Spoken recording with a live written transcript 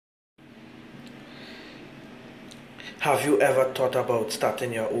Have you ever thought about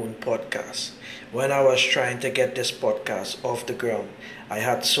starting your own podcast? When I was trying to get this podcast off the ground, I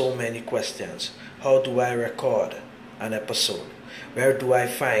had so many questions. How do I record an episode? Where do I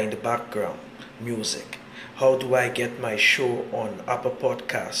find background music? How do I get my show on Apple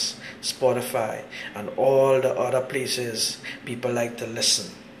Podcasts, Spotify, and all the other places people like to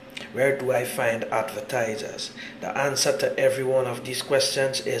listen? Where do I find advertisers? The answer to every one of these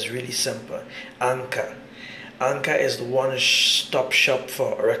questions is really simple. Anchor. Anchor is the one-stop shop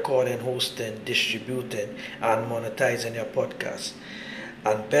for recording, hosting, distributing, and monetizing your podcast.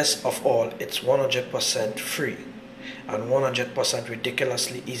 And best of all, it's 100% free and 100%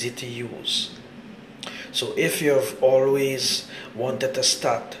 ridiculously easy to use. So if you've always wanted to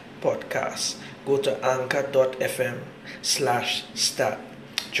start podcasts, go to anchor.fm/start.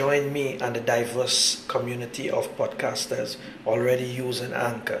 Join me and the diverse community of podcasters already using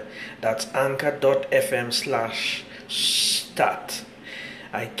Anchor. That's anchor.fm/start.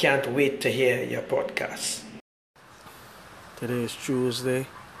 I can't wait to hear your podcast. Today is Tuesday.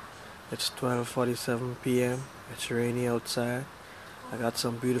 It's 12:47 p.m. It's rainy outside. I got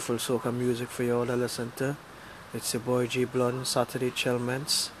some beautiful soca music for you all to listen to. It's your boy G Blunt, Saturday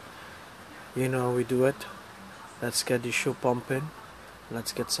Chillments. You know how we do it. Let's get the show pumping.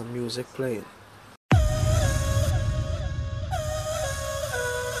 Let's get some music playing.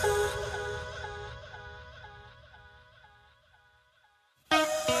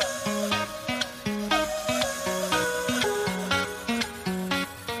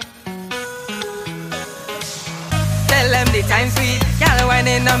 Tell them the time sweet, y'all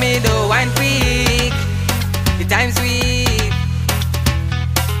whining on me, do wine quick. The time sweet,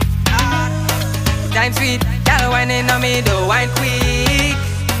 the time sweet, y'all whining on me, do wine quick.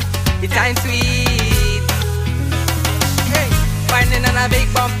 The time sweet, hey, whining on a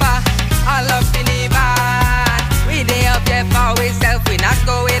big bumper, all up in the van. We day up here for ourselves, we not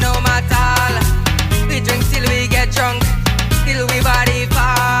going home at all. We drink till we get drunk, till we body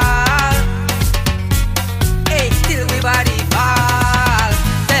fall. Hey, till we body fall.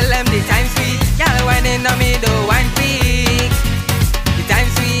 Tell them the time sweet, y'all whining on me, do wine quick. The time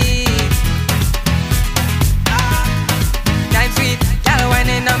sweet, time sweet, y'all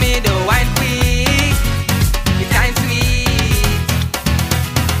whining on me, do wine quick. The time sweet,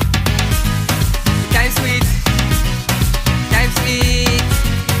 time sweet, time sweet,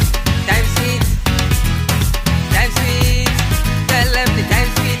 time sweet, time sweet. Tell them the time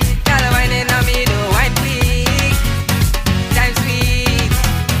sweet, y'all whining on me, do wine quick. Time sweet,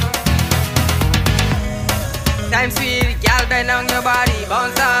 time sweet, y'all bend on your body,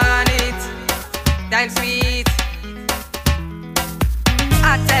 bounce on it. Time sweet,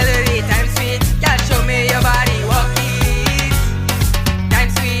 I tell you the time sweet, y'all show me your body, walk it. Time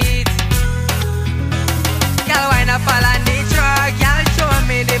sweet, y'all wind up all on the truck, y'all show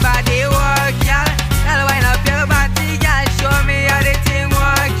me the body work, y'all wind up your body, y'all show me how the thing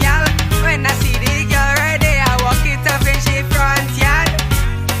work, y'all. When I see the girl right there, I walk it up in she front yard,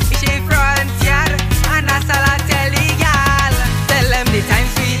 and that's all I tell the y'all. Tell them the time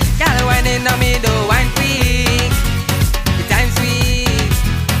sweet, y'all whining on me, do wine quick. The time sweet,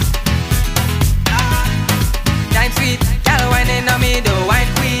 time sweet, y'all whining on me, do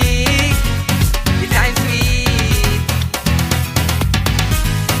wine quick. The time sweet,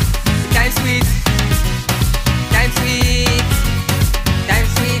 the time sweet, time sweet, time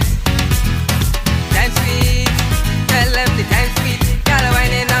sweet, time sweet. Tell them the time sweet, y'all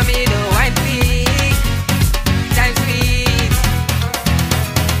whining on me, do wine quick. Time sweet,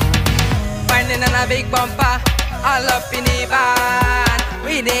 whining on a big bumper, all up in the van.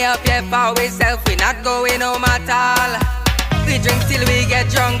 We day up here for ourselves, we not going home at all. We drink till we get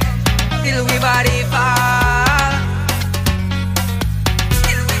drunk, till we body fall.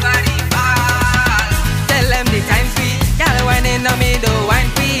 Till we body fall. Tell them the time sweet, y'all whining on me, do wine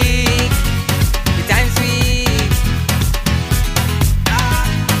quick. The time sweet,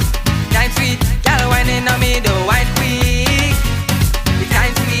 time sweet, y'all whining on me, do wine quick. The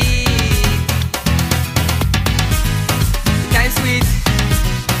time sweet, the time sweet,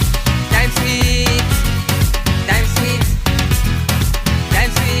 time sweet, time sweet,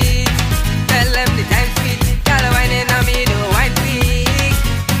 time sweet. Tell them the time sweet, y'all whining on me, do wine quick.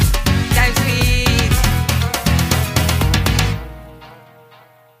 Time sweet.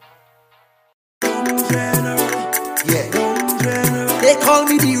 Yeah. They call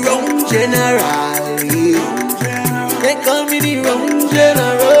me the wrong general. They call me the wrong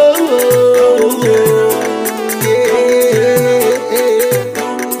general.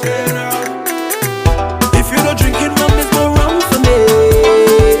 If you're not drinking rum, it's no rum for me.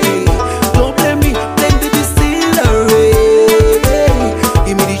 Don't blame me, blame the distillery.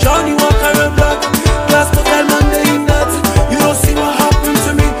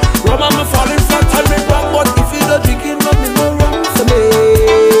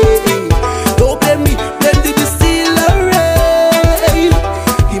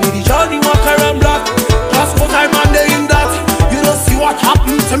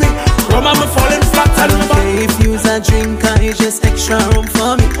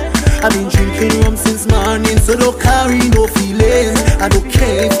 for me. I've been drinking rum since morning, so don't carry no feelings. I don't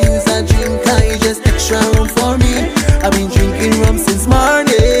care if you's a drinker, it's just extra rum for me. I've been drinking rum since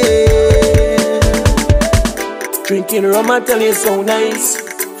morning. Drinking rum, I tell you, so nice,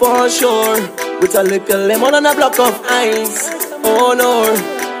 for sure. With a little lemon and a block of ice. Oh no,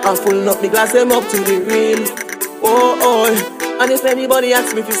 I'm pulling up my glass, them up to the rim. Oh, and if anybody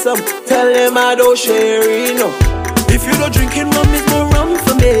asks me for some, tell them I don't share it, no. If you don't drinking rum, it's no rum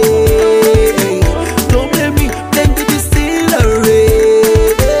for me. Don't blame me, then the distillery.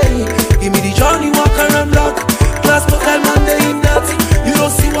 Give me the Johnny Walker and Black. Glass but I'm on the in that. You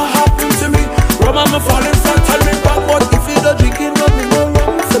don't see what happened to me. Rum I'm falling flat and me back. But if you don't drinking rum, it's no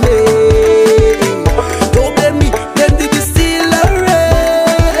rum for me. Don't blame me, then the distillery.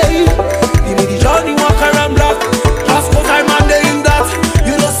 Give me the Johnny Walker and Black. Glass but I'm on the in that.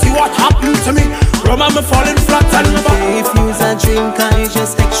 You don't see what happened to me. Rum I'm falling flat and me back. If you's a drinker, it's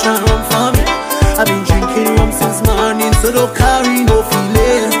just extra rum for me. I've been drinking rum since morning, so don't carry no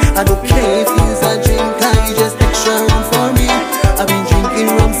feelings. I don't care if you's a drinker, it's just extra rum for me. I've been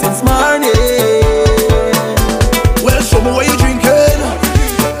drinking rum since morning. Well, show me what you're drinking.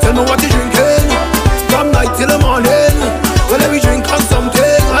 Tell me what you're drinking. From night till the morning. Well, let me drink on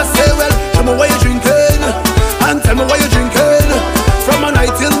something. I say, well, show me what you're drinking. And tell me what you're drinking. From a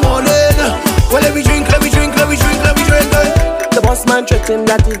night till morning. Well, let me drink, let me drink, let me drink, let me drink. The boss man threatened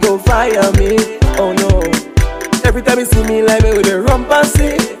that he go fire me. Oh no. Every time he see me like me with a rum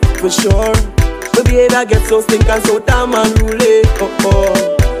passy. For sure. The behavior gets so stink and so damn unruly. Oh.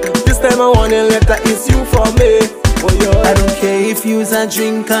 This time I want a letter, it's you for me. Oh yeah. I don't care if you's a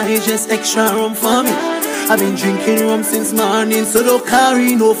drinker, it's just extra rum for me. I've been drinking rum since morning, so don't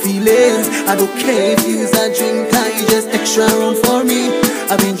carry no feelings. I don't care if you's a drinker, it's just extra rum for me.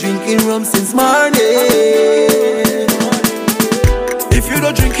 I've been drinking rum since morning. If you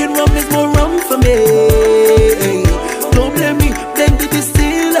don't drinking rum, there's more rum for me. Don't blame me, blame the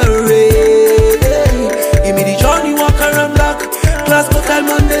distillery. Give me the Johnny Walker and Black. Glass but I'm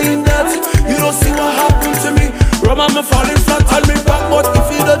on the in that. You don't see what happened to me. Rum I'm falling flat on me back. But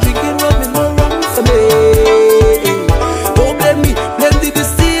if you don't drinking rum, there's more rum for me. Don't blame me, blame the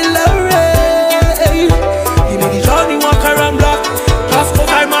distillery. Give me the Johnny Walker and Black. Glass but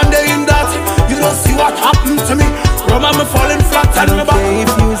I'm on the in that. You don't see what happened to me. Rum I'm falling flat on me back. If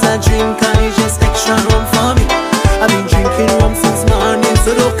you's a drinker, it's just extra rum for me. I've been drinking rum since morning,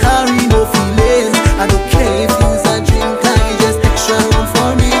 so don't carry no feelings. I don't care if you's a drinker, it's just extra rum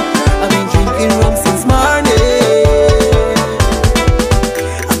for me. I've been drinking rum since morning.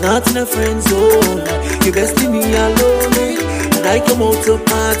 I'm not in a friend zone. You best leave me alone. And I come out to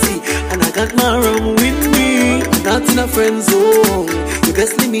party, and I got my rum with me. I'm not in a friend zone. You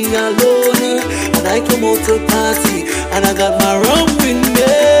best leave me alone. And I come out to party, and I got my rum with me.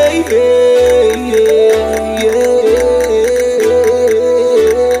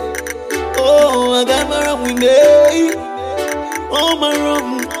 Oh, I got my rum with me. Oh, my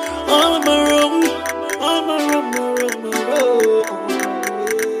rum, oh, my rum, oh, my rum, my rum, my rum.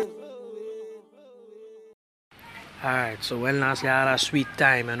 Alright, so when last you had a sweet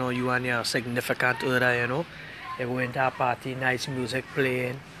time, you and your significant other, you go into a party, nice music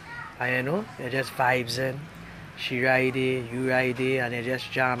playing, and you're just vibes in. She ride it, you ride it, and you're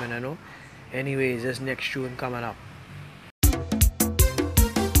just jamming, Anyways, this next tune coming up.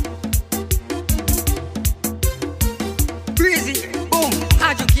 Breezy, boom,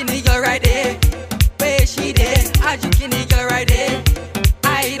 I just can nigga right there. Where she there? I just can nigga right there.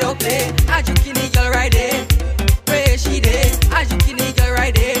 I don't play, I just can nigga right there. Where she there? I just can nigga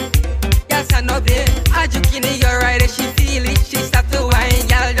right there. Yes, I know there. I just can nigga right there. She feel it, she start to whine.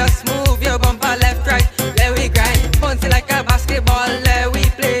 Y'all just move your bumper left, right. Let we grind, bounce it like a basketball. Let we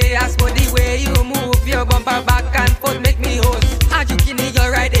play. As for the way you move your bumper back and forth, make me host. I just can nigga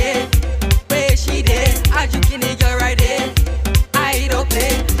right there. Where she there? I just can nigga right there. I don't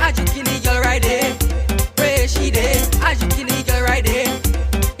play. I just can nigga right there. Where she there? I just can nigga right there.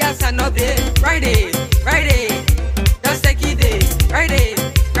 Yes, I know there. Right there, right there. Just take it there. Right there,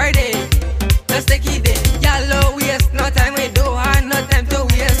 right there. Just take it there. Yellow waste, no time we do and no time to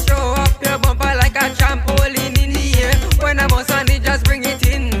waste. Throw up your bumper like a trampoline in the air. When I'm on sunny, just bring it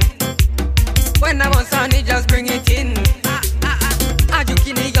in. When I'm on sunny, just bring it in. I just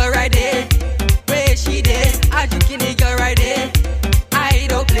can nigga right there. Where she there? I just can nigga right there. I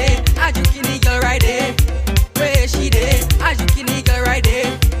don't play. I just can nigga right there. Where she there? I just can nigga right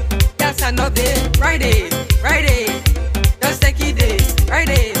there. Yes, I know there. Right there, right there. Just take it there. Right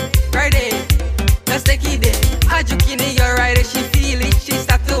there, right there. Just take it there. I just can nigga right there. She feel it, she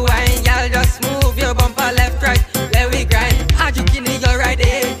start to whine. Y'all just move your bumper left, right. Let we grind. I just can nigga right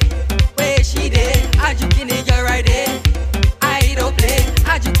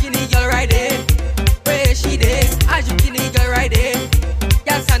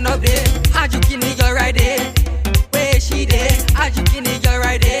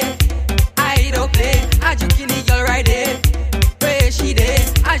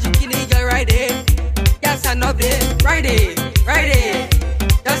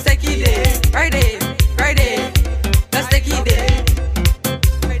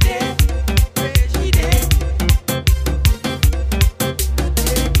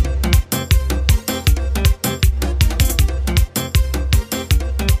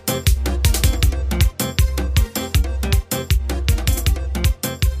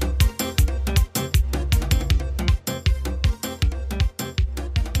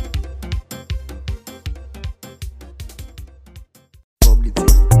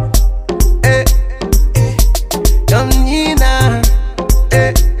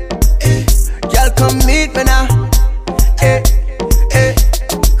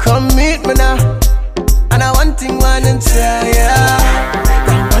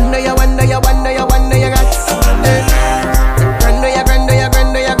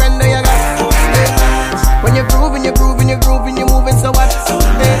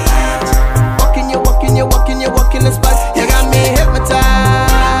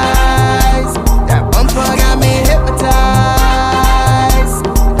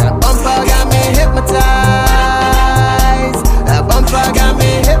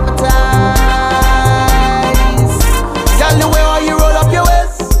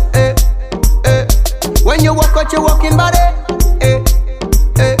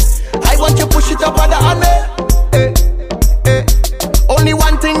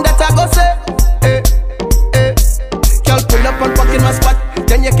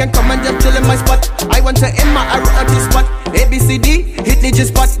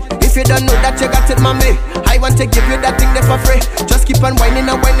spot. If you don't know that, you got it, mommy. I want to give you that thing there for free. Just keep on whining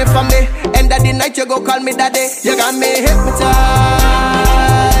and whining for me. End of the night, you go call me daddy. You got me hypnotized.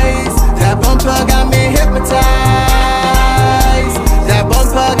 That bumper got me hypnotized. That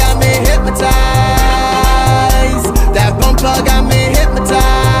bumper got me hypnotized. That bumper got me hypnotized.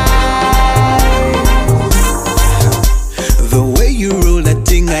 The way you roll that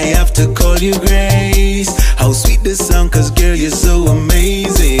thing, I have to call you Grace. How sweet this sound, cause girl, you're so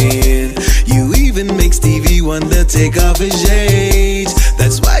amazing. You even make Stevie Wonder take off his shades.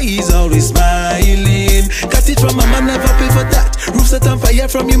 That's why he's always smiling. Got it from mama, never pay for that. Roof set on fire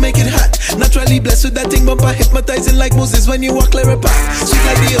from you, make it hot. Naturally blessed with that thing, bumper hypnotizing like Moses when you walk like a path. Sweet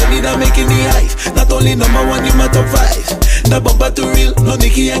like the honey that making the hive. Not only number one, you my top 5. The bumper too real, no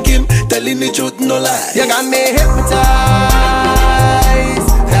Nicky and Kim. Telling the truth, no lie. You got me hypnotized.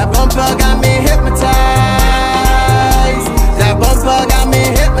 That bumper got me hypnotized. That bumper got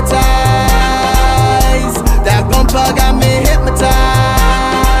me hypnotized. That bumper got me hypnotized.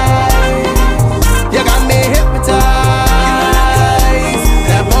 You got me hypnotized.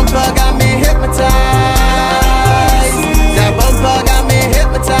 That bumper got me hypnotized. That bumper got me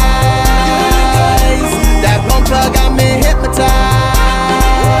hypnotized. That bumper got me hypnotized.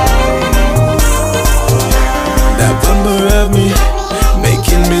 That bumper of me,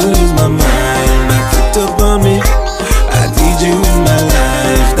 making me lose my mind. Back it up on me, I need you in my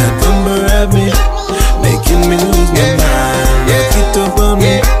life. That bumper of me, making me lose my mind. Back it up on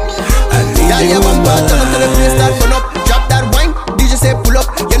me, I need you in my life. Turn up to the place, start fun up, drop that wine. DJ say pull up,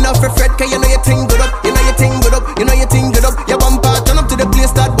 you know for Fred, cause you know your thing good up. You know your thing good up, you know your thing good up. Your bumper, turn up to the place,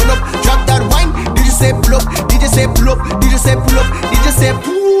 start fun up, drop that wine. DJ say pull up, DJ say pull up, DJ say pull up, DJ say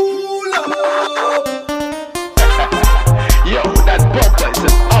pull up. Yo, that bumper is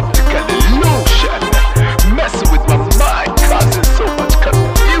an optical illusion. Messing with my mind, causing so much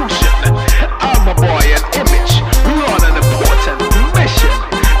confusion. I'm a boy, an image. We're on an important mission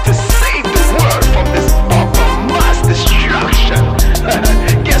to save the world from this bumper mass destruction.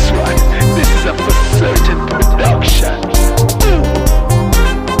 Guess what? This is a for certain production.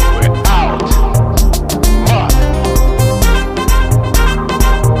 We're out. Mark.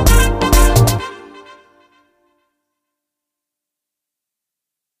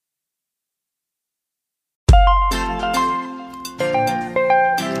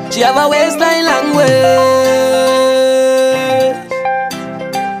 She have a waistline language.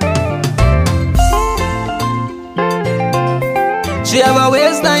 She have a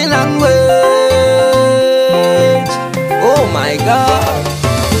waistline language. Oh my God.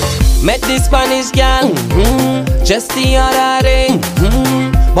 Met this Spanish girl just the other day.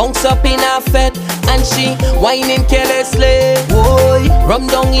 Bounce up in her fed and she whining carelessly. Boy, rum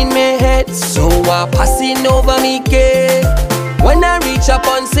down in my head, so I passing over me cake. When I reach up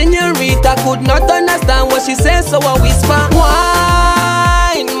on Senorita, could not understand what she says, so I whisper,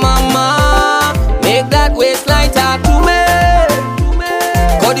 wine, mama, make that waistline talk to me.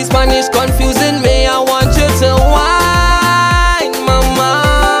 Cause the Spanish confusing me, I want you to wine,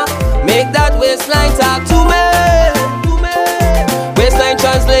 mama, make that waistline talk to me. Waistline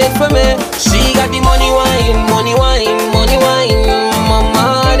translate for me. She got the money wine, money wine, money wine,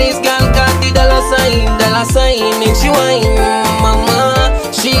 mama. This girl got the dollar sign, make she wine.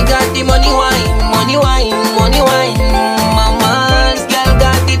 She got the money wine, money wine, money wine. Mama, this girl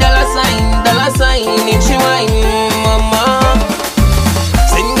got the dollar sign, if she wine, mama.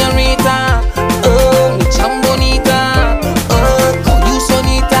 Senorita, oh, mi chambonita, oh, call you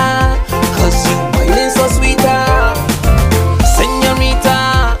sonita, cause you whining so sweeta. Senorita,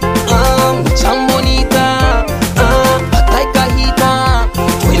 oh, mi chambonita, oh, hot like a heater,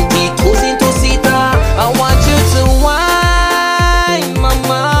 22 into sita. I want you to wine,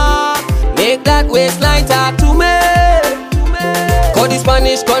 mama, make that waistline talk to me. Cause the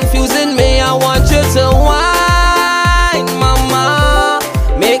Spanish confusing me, I want you to wine, mama,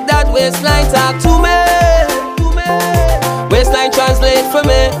 make that waistline talk to me. Waistline translate for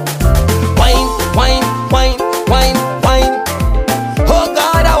me. Wine, wine, wine, wine, wine. Oh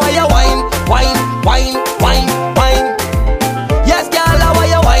God, how are you wine, wine, wine, wine, wine. Yes, girl, how are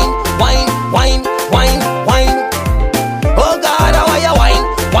you wine, wine, wine, wine, wine. Oh God, how are you wine,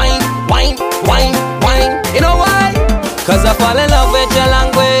 wine, wine, wine, wine. You know why? Cause I fall in love with your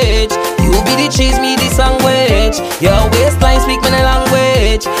language. You be the cheese, me the sandwich. Your waistline speak my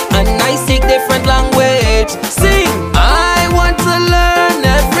language, and I speak different language. Sing. I want to learn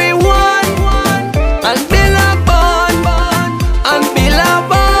everyone and build a bond, and build a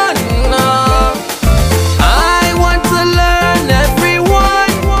bond. I want to learn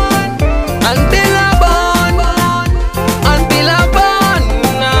everyone and build a bond, and build a bond.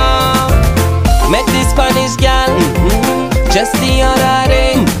 just the other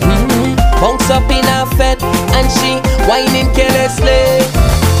day. Bounce up in a fed and she whining carelessly.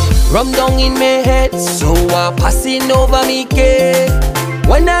 Rum down in my head, so I passing over me cake.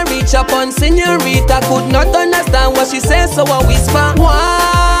 When I reach up on Senorita, could not understand what she said, so I whisper,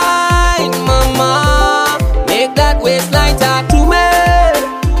 wine, mama, make that waistline talk to me.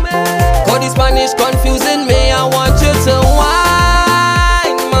 Cause the Spanish confusing me, I want you to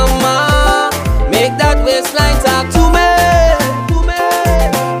wine, mama, make that waistline talk to me.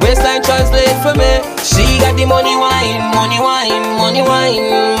 Waistline translate for me. She got the money wine, money wine, money wine.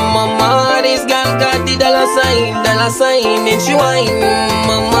 Mama, this girl got the dollar sign, and she wine,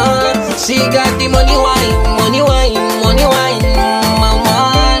 mama. She got the money wine, money wine, money wine.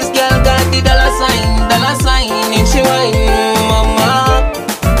 Mama, this girl got the dollar sign, and she wine, mama.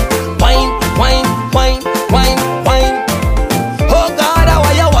 Wine, wine, wine, wine, wine. Oh God, how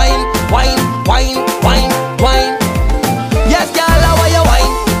are you wine, wine, wine, wine, wine? Yes, girl, how are you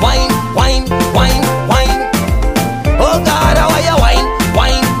wine, wine, wine, wine, wine? Oh God, how are you wine,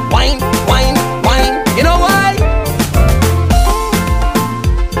 wine, wine, wine, wine? You know why?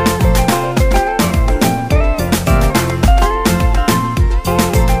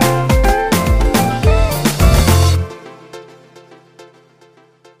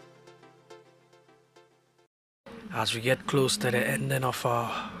 As we get close to the ending of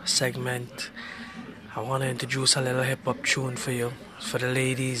our segment, I want to introduce a little hip-hop tune for you. For the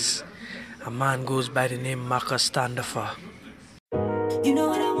ladies, a man goes by the name Marcus Standifer. You know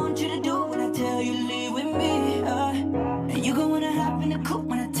what I want you to do when I tell you leave with me, and you gon' wanna hop in the coupe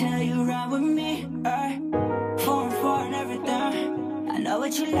when I tell you ride with me, 4 and everything. I know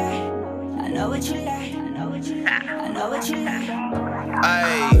what you like, I know what you like, I know what you like, I know what you like.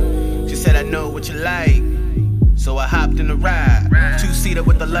 Ayy, she said I know what you like, so I hopped in the ride. 2-seater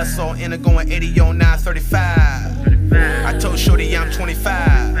with the lust on inner, going 80 on 935. I told Shorty I'm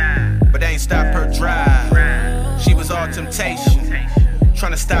 25, but they ain't stop her drive. She was all temptation,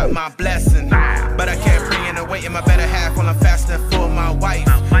 trying to stop my blessing, but I kept praying and waiting my better half while I'm fasting for my wife.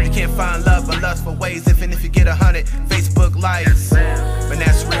 You can't find love in lustful ways, even if you get 100 Facebook likes. But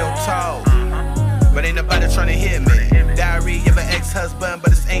that's real talk, but ain't nobody trying to hear me. Diary of an ex-husband,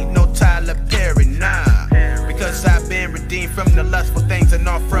 but this ain't no Tyler Perry, nah. Because I've been redeemed from the lustful things and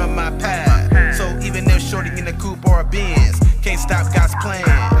all from my past. So even if Shorty in a coupe or a Benz, can't stop God's plan.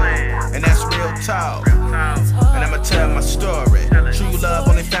 And that's real talk, and I'ma tell my story. True love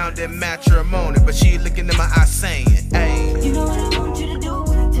only found in matrimony, but she looking in my eyes saying, hey, You know what I want you to do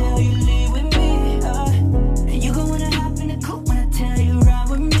when I tell you leave with me, and you gon' wanna hop in the coupe when I tell you ride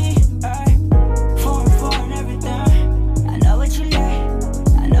with me, 4 and everything. I know what you like,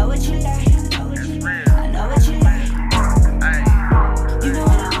 I know what you like, I know what you like, I know what you like. You know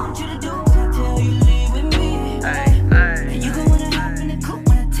what I want you to do when I tell you leave with me, and you gon' wanna hop in the coupe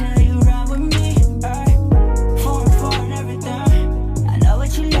when I tell you ride with me, 4 and everything. I know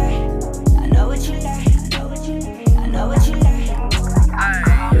what you like, I know what you like, I know what you like, I know what you like.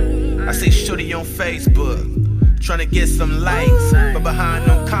 I see Shorty on Facebook, trying to get some likes, but behind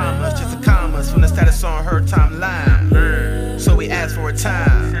no commas, just the commas from the status on her timeline. So we asked for a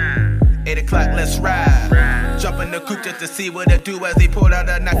time, 8 o'clock, let's ride. Jump in the coupe just to see what it do as he pulled out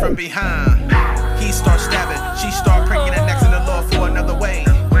a knife from behind. He starts stabbing, she start praying and asking the Lord for another way.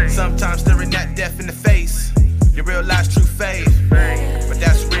 Sometimes staring at death in the face, you realize true faith. But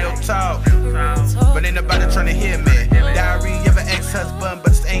that's real talk, but ain't nobody trying to hear me. Diary of an ex-husband, but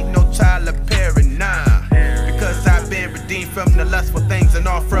this ain't no Tyler Perry, nah. Because I've been redeemed from the lustful things and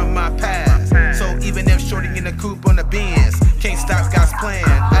all from my past. So even if Shorty in the coupe on the Benz, can't stop God's plan,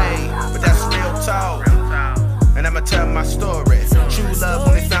 ayy. But that's real talk, and I'ma tell my story. True love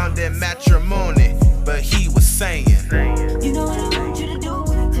only found in matrimony, but he was saying, You know what I want you to do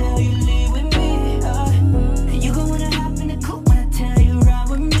when I tell you leave with me, and you gon' wanna hop in the coupe when I tell you ride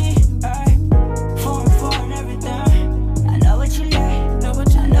with me, 4 and everything. I know what you like,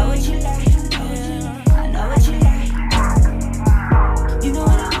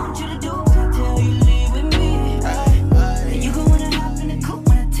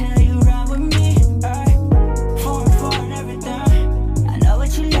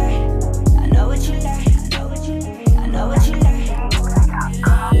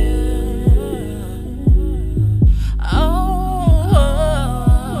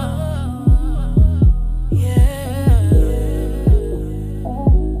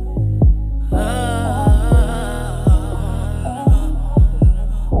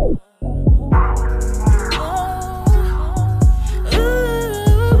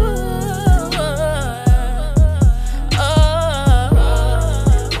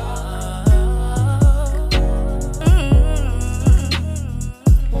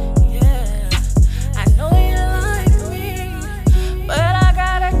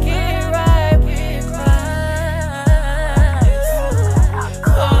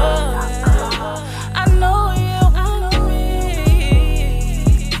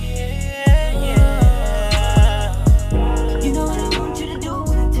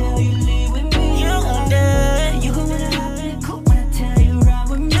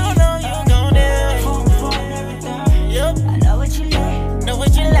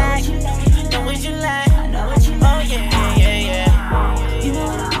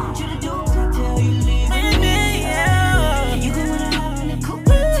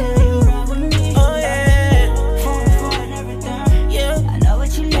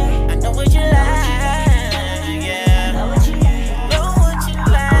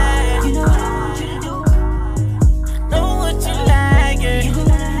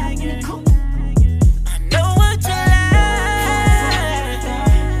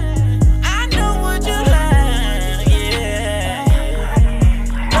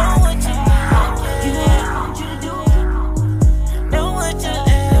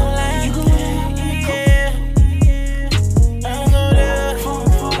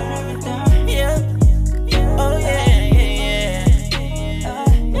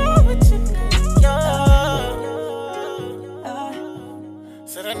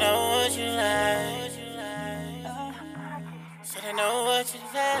 know what you like. Said I know what you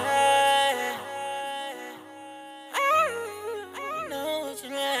like. I know what you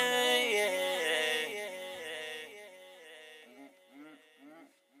like.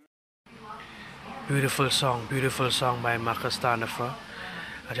 Beautiful song by Marcus Ep4.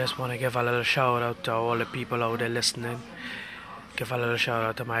 I just want to give a little shout out to all the people out there listening. Give a little shout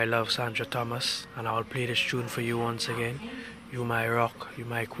out to my love Sandra Thomas, and I'll play this tune for you once again. You my rock, you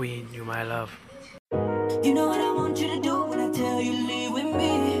my queen, you my love. You know what I want you to do when I tell you leave with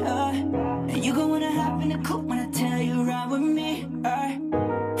me, and you gon' wanna hop in the coupe when I tell you ride with me,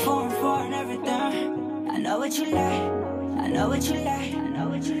 4 and everything. I know what you like, I know what you like, I know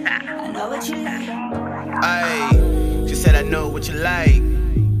what you like, I know what you like. Ayy, she said I know what you like,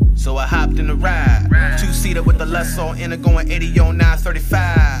 so I hopped in the ride. 2-seater with the lust all in it, going 80 on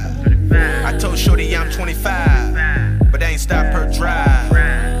 935. I told Shorty I'm 25, but they ain't stop her drive.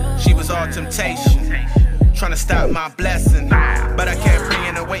 She was all temptation, trying to stop my blessing, but I kept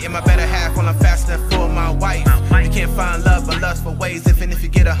bringing her weight in my better half while I'm fasting for my wife. You can't find love but lust for ways, even if you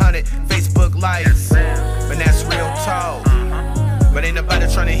get 100 Facebook likes. But that's real talk, but ain't nobody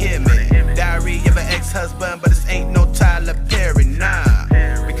trying to hear me. Diary of an ex-husband, but this ain't no Tyler Perry, nah.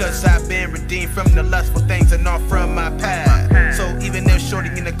 Because I've been redeemed from the lustful things and all from my past. So even if shorty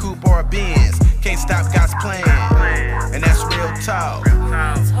in a coupe or a Benz, can't stop God's plan. And that's real talk,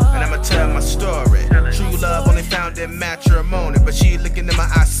 and I'ma tell my story. True love only found in matrimony, but she looking in my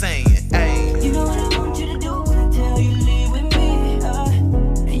eyes saying, hey. You know what I want you to do when I tell you leave with me,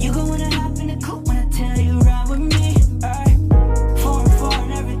 and you gon' wanna hop in the coupe when I tell you ride with me, 4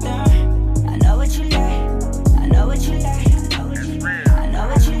 and everything. I know what you like, I know what you like, I know what you like, I know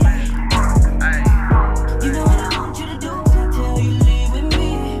what you like. You know what I want you to do when I tell you leave with me,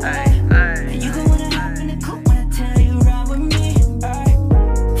 and you gon' wanna hop in the coupe when I tell you ride with me,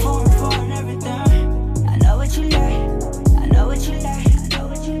 4 and everything. I know what you like, I know what you like, I know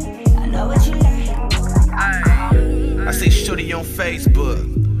what you like, I know what you like. I see shorty on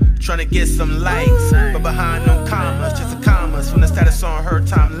Facebook, trying to get some likes, but behind no commas, just the commas from the status on her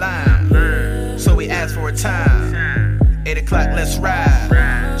timeline. So we asked for a time, 8 o'clock, let's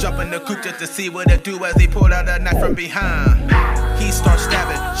ride. Jump in the coupe just to see what it do as he pulled out a knife from behind. He starts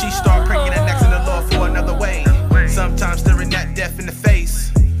stabbing, she start praying and asking the Lord for another way. Sometimes staring at death in the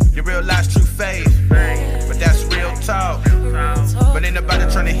face, you realize true faith. But that's real talk, but ain't nobody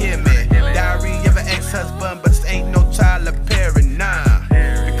trying to hear me. Diary of an ex-husband, but this ain't no Tyler Perry, nah.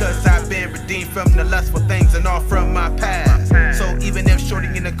 Because I've been redeemed from the lustful things and all from my past. So even if shorty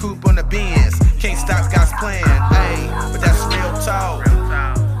in the coupe on the Benz, can't stop God's plan, ayy. But that's real talk,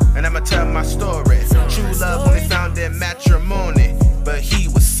 and I'ma tell my story.